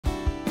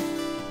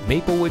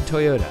Maplewood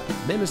Toyota,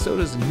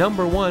 Minnesota's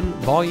 #1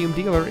 volume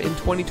dealer in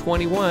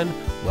 2021,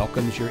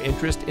 welcomes your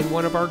interest in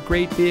one of our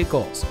great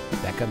vehicles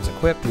that comes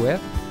equipped with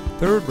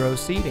third row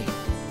seating,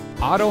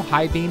 auto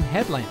high beam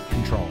headlamp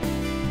control,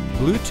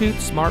 Bluetooth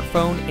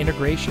smartphone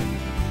integration,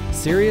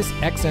 Sirius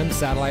XM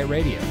satellite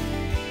radio,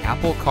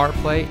 Apple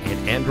CarPlay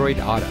and Android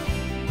Auto,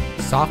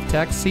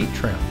 soft-text seat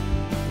trim,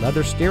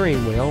 leather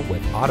steering wheel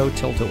with auto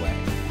tilt-away,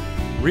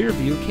 rear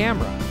view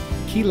camera,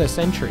 keyless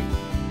entry,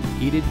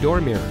 heated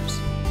door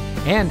mirrors,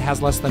 and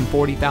has less than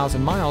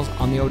 40,000 miles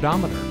on the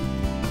odometer.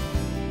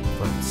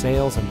 From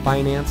sales and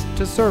finance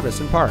to service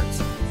and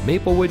parts,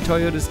 Maplewood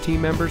Toyota's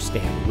team members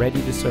stand ready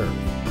to serve.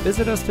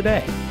 Visit us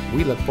today.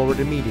 We look forward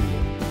to meeting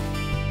you.